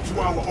 Die to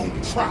our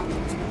own trap.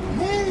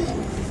 Move!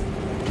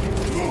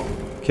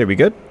 Okay, we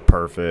good?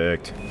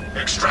 Perfect.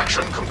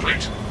 Extraction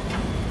complete.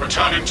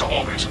 Returning to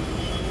orbit.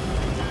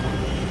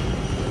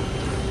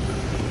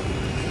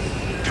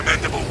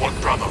 Commendable work,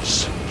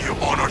 brothers. You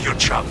honor your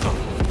chapter.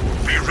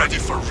 Be ready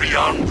for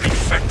rearm,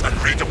 refit, and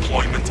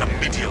redeployment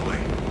immediately.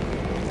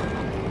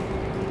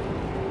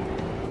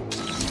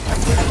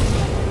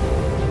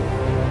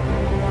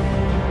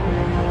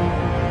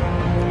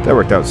 That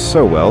worked out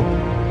so well.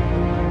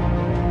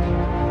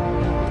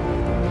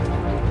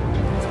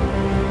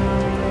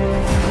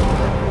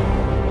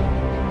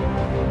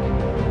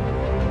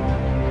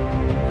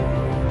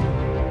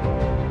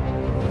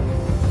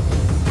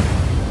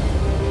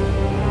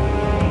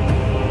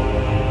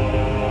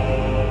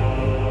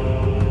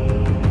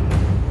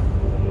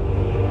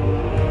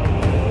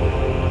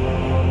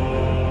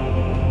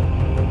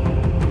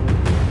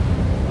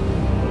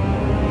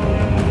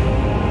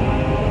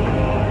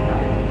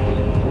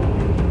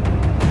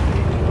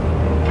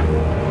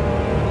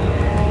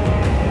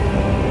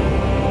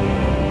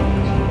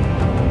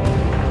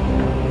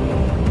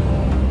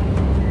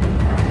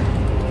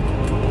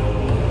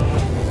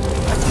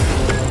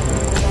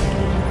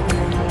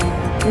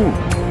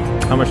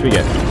 How much we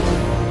get?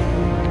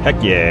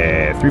 Heck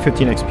yeah!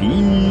 315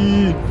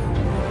 XP!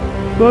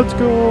 Let's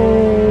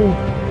go!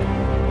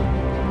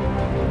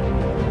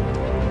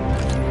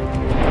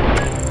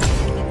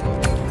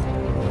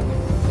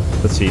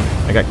 Let's see.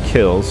 I got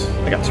kills.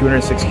 I got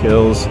 206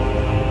 kills.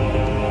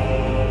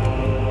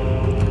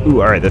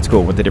 Ooh, alright, that's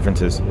cool. What the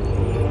difference is.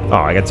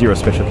 Oh, I got 0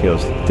 special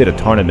kills. Did a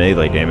ton of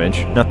melee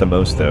damage. Not the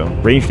most, though.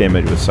 Range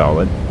damage was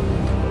solid.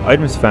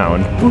 Items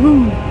found.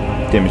 Woohoo!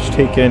 Damage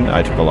taken.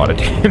 I took a lot of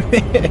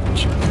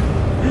damage.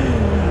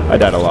 I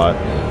died a lot.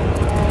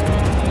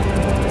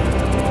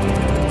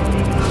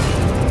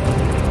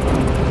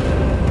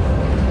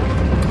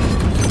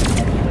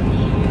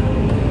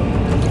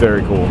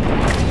 Very cool.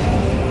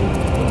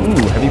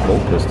 Ooh, heavy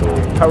bolt pistol.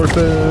 Power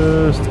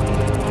fist.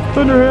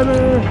 Thunder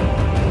hammer.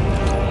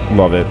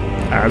 Love it.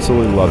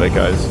 Absolutely love it,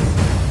 guys.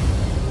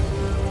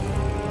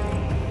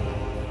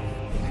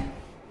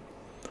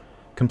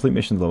 Complete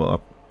mission level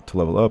up. To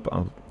level up.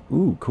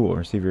 Ooh, cool.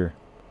 Receive your...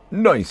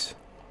 Nice.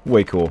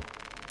 Way cool.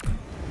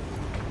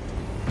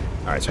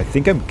 Alright, so I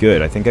think I'm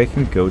good. I think I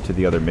can go to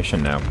the other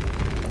mission now.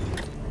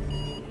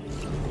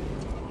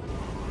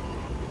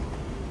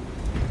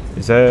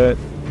 Is that...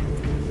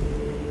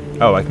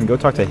 Oh, I can go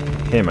talk to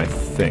him, I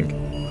think.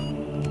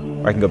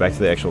 Or I can go back to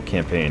the actual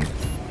campaign.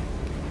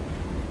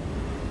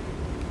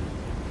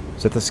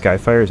 Is that the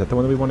Skyfire? Is that the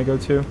one that we want to go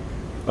to?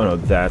 Oh no,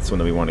 that's the one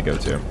that we want to go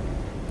to.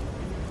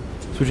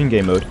 Switching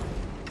game mode.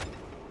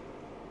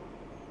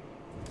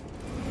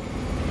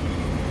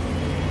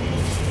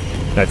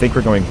 And I think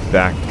we're going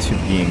back to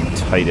being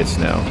Titus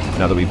now.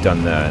 Now that we've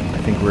done that, I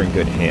think we're in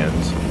good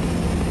hands.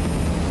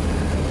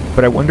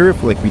 But I wonder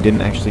if, like, we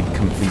didn't actually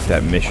complete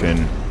that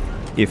mission,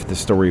 if the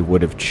story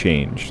would have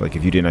changed. Like,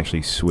 if you didn't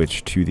actually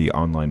switch to the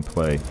online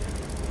play.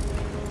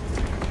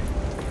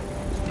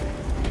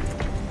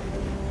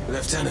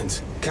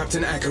 Lieutenant,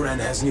 Captain Chairon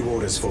has new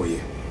orders for you.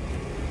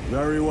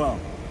 Very well.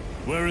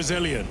 Where is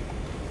Elian?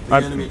 The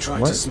enemy tried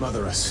what? to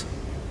smother us.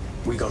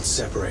 We got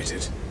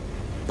separated.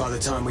 By the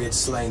time we had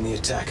slain the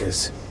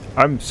attackers,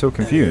 I'm so Elian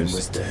confused.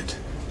 was dead.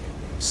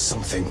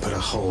 Something put a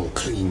hole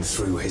clean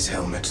through his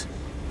helmet.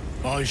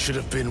 I should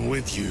have been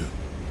with you.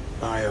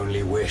 I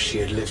only wish he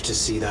had lived to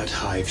see that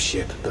hive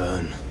ship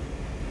burn.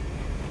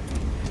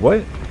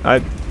 What? I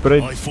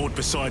fought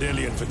beside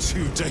Elian for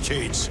 2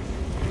 decades.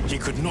 He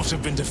could not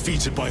have been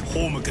defeated by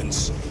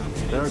Hormigans.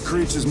 There are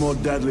creatures more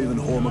deadly than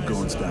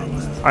Hormigans down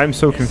there. I'm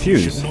so You should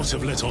confused. not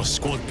have let our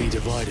squad be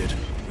divided.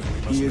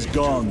 He is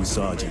gone,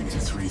 Sergeant.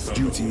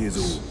 Duty is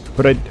all.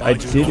 But I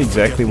did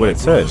exactly what it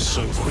said.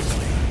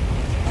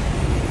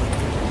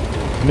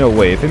 No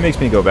way. If it makes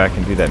me go back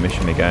and do that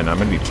mission again, I'm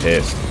gonna be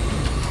pissed.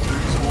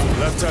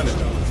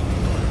 Lieutenant,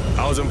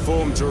 I was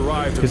informed you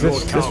arrived at Because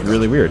Lord that's Calgar.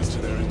 really weird.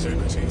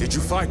 Did you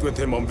fight with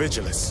him on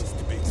Vigilus?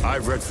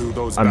 I've read through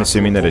those. I'm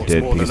assuming that it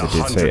did, more because than it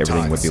did say 100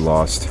 everything would be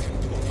lost.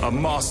 A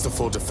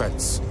masterful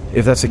defense.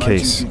 If that's the My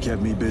case, duty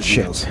kept me busy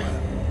shit.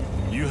 elsewhere.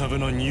 You have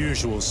an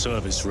unusual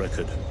service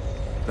record.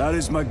 That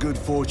is my good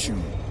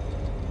fortune.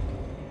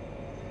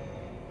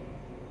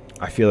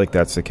 I feel like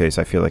that's the case.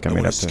 I feel like I'm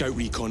gonna have to. Scout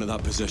recon at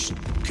that position.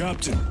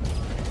 Captain.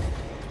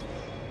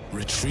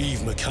 Retrieve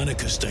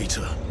Mechanicus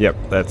data. Yep,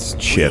 that's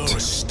We shit. are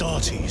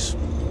Astartes.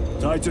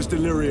 Titus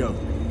Delirio,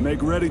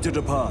 make ready to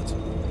depart.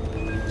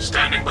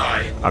 Standing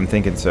by. I'm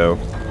thinking so.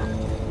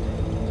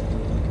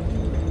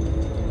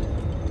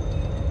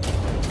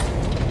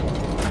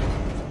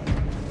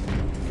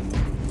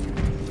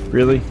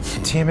 Really?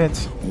 Damn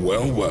it.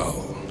 Well,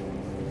 well.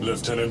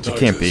 Lieutenant It Titus.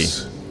 can't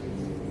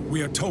be.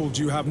 We are told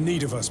you have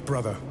need of us,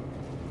 brother.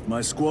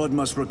 My squad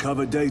must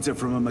recover data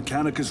from a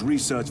Mechanicus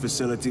research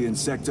facility in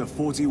Sector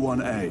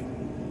 41A.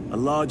 A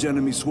large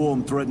enemy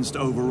swarm threatens to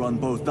overrun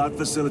both that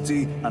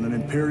facility and an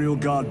Imperial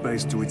Guard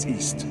base to its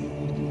east.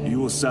 You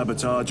will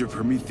sabotage a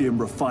Prometheum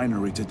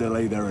refinery to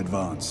delay their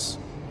advance.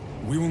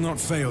 We will not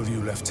fail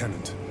you,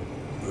 Lieutenant.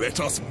 Let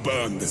us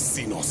burn the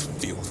Xenos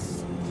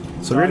filth.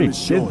 So we already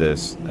did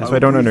this. That's why I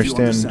don't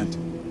understand.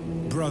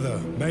 Brother,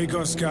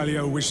 Magos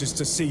Gallio wishes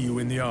to see you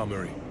in the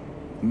armory.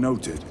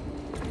 Noted.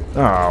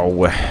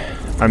 Oh,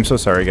 I'm so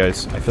sorry,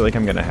 guys. I feel like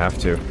I'm gonna have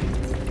to.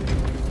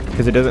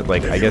 Because it doesn't,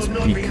 like, I guess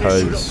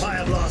because...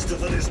 I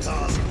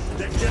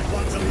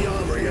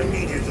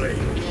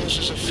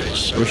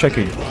wish I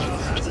could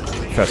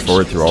fast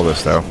forward through all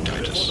this, though.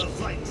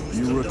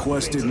 You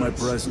requested my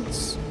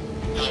presence.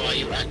 How are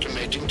you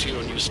acclimating to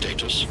your new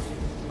status?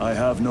 I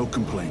have no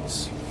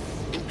complaints.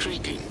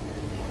 Intriguing.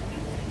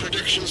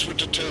 Predictions would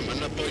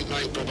determine a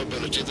 0.9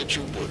 probability that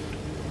you would.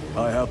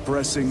 I have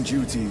pressing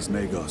duties,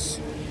 Magos.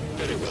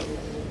 Very well.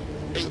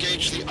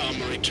 Engage the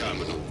armory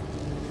terminal.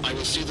 I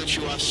will see that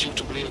you are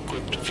suitably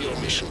equipped for your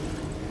mission.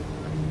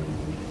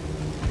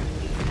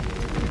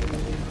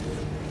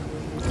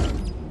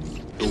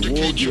 The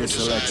war gear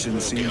selection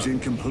seems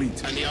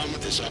incomplete. And the armor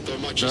is up, though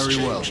much Very has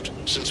well. changed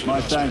since we My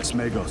last thanks,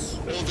 met. Magos.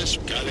 All this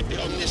the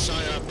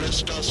Omnisire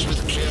blessed us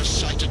with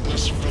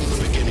clear-sightedness from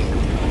the beginning.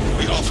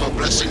 We offer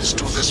blessings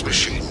to this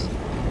machine,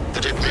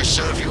 that it may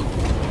serve you,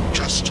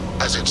 just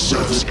as it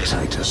serves it.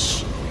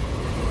 Titus,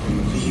 you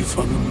leave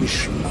on a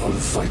mission of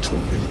vital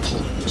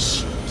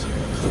importance.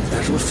 The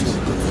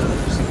battlefield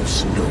below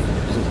leaves no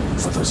room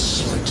for the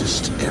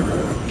slightest error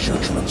of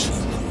judgment.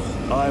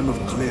 I am of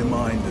clear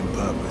mind and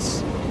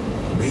purpose.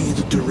 May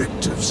the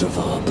directives of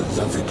our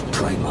beloved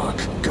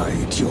Primarch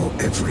guide your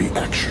every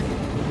action.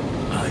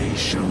 I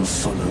shall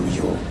follow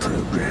your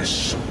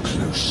progress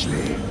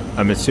closely.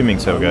 I'm assuming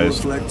so, guys.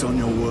 Reflect on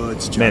your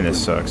words, Man,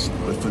 this sucks.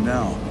 But for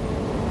now,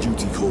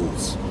 duty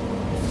calls.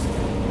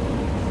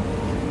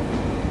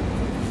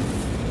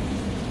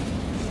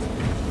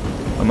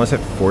 Unless it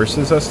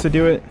forces us to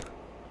do it?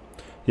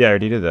 Yeah, I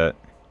already did that.